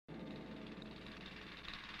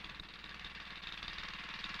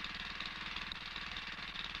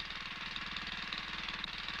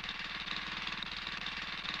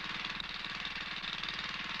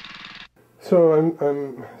So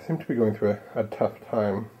I'm seem to be going through a tough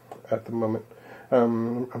time at the moment.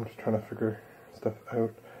 I'm just trying to figure stuff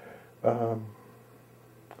out. Um,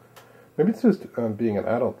 Maybe it's just being an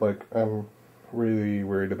adult. Like, I'm really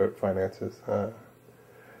worried about finances. And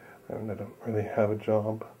I don't really have a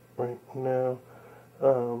job right now.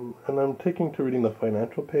 And I'm taking to reading the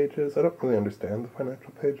financial pages. I don't really understand the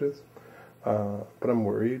financial pages, but I'm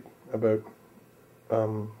worried about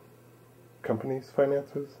companies'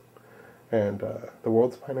 finances and the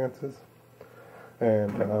world's finances.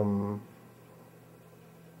 And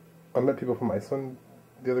I met people from Iceland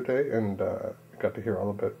the other day and got to hear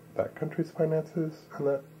all about that country's finances, and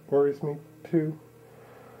that worries me too.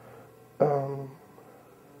 I'm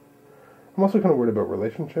also kind of worried about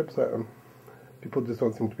relationships. People just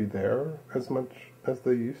don't seem to be there as much as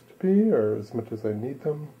they used to be, or as much as I need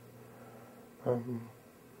them. I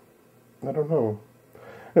don't know.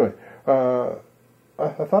 Anyway,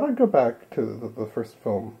 I thought I'd go back to the first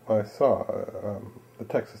film I saw, the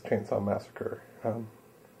Texas Chainsaw Massacre.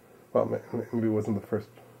 Well, maybe it wasn't the first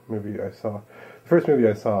movie I saw. The first movie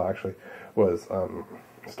I saw, actually, was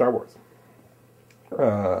Star Wars.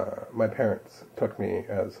 My parents took me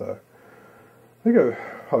as, I think I was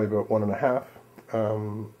probably about 1.5,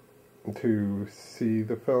 to see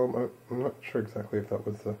the film. I'm not sure exactly if that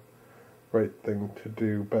was the right thing to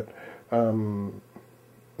do, but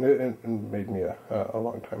it made me a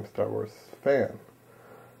long-time Star Wars fan.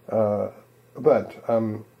 But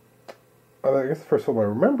I guess the first film I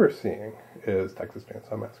remember seeing is Texas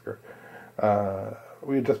Chainsaw Massacre.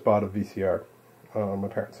 We had just bought a VCR. My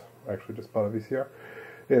parents actually just bought a VCR.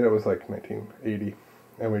 And it was like 1980.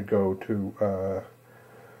 And we'd go to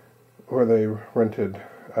where they rented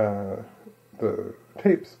the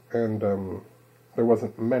tapes, and there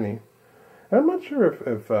wasn't many. And I'm not sure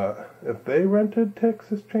if they rented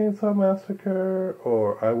Texas Chainsaw Massacre,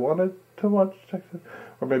 or I wanted to watch Texas,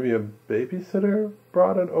 or maybe a babysitter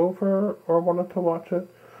brought it over or wanted to watch it.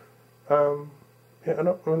 Yeah, I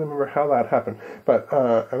don't really remember how that happened, but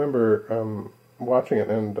I remember watching it,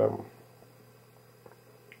 and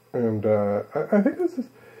I think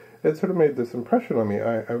it sort of made this impression on me.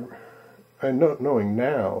 I know, knowing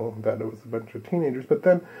now that it was a bunch of teenagers, but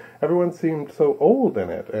then everyone seemed so old in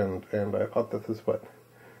it, and I thought this is what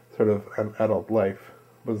sort of an adult life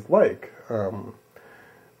was like.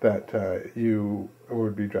 That you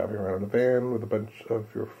would be driving around in a van with a bunch of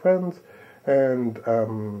your friends, and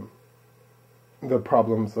the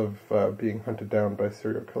problems of being hunted down by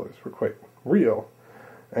serial killers were quite real.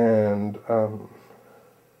 And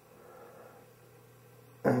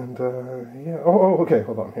yeah. Okay.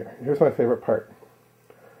 Hold on. Here's my favorite part.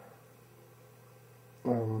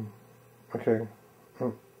 Okay.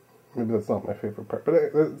 Maybe that's not my favorite part, but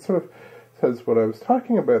it sort of says what I was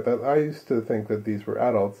talking about. That I used to think that these were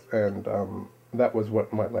adults, and that was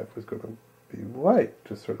what my life was going to be like,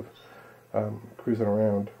 just sort of cruising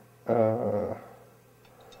around.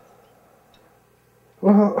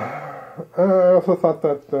 Well, I also thought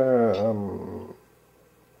that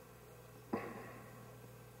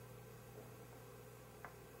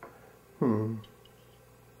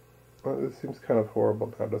well, it seems kind of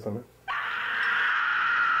horrible now, doesn't it?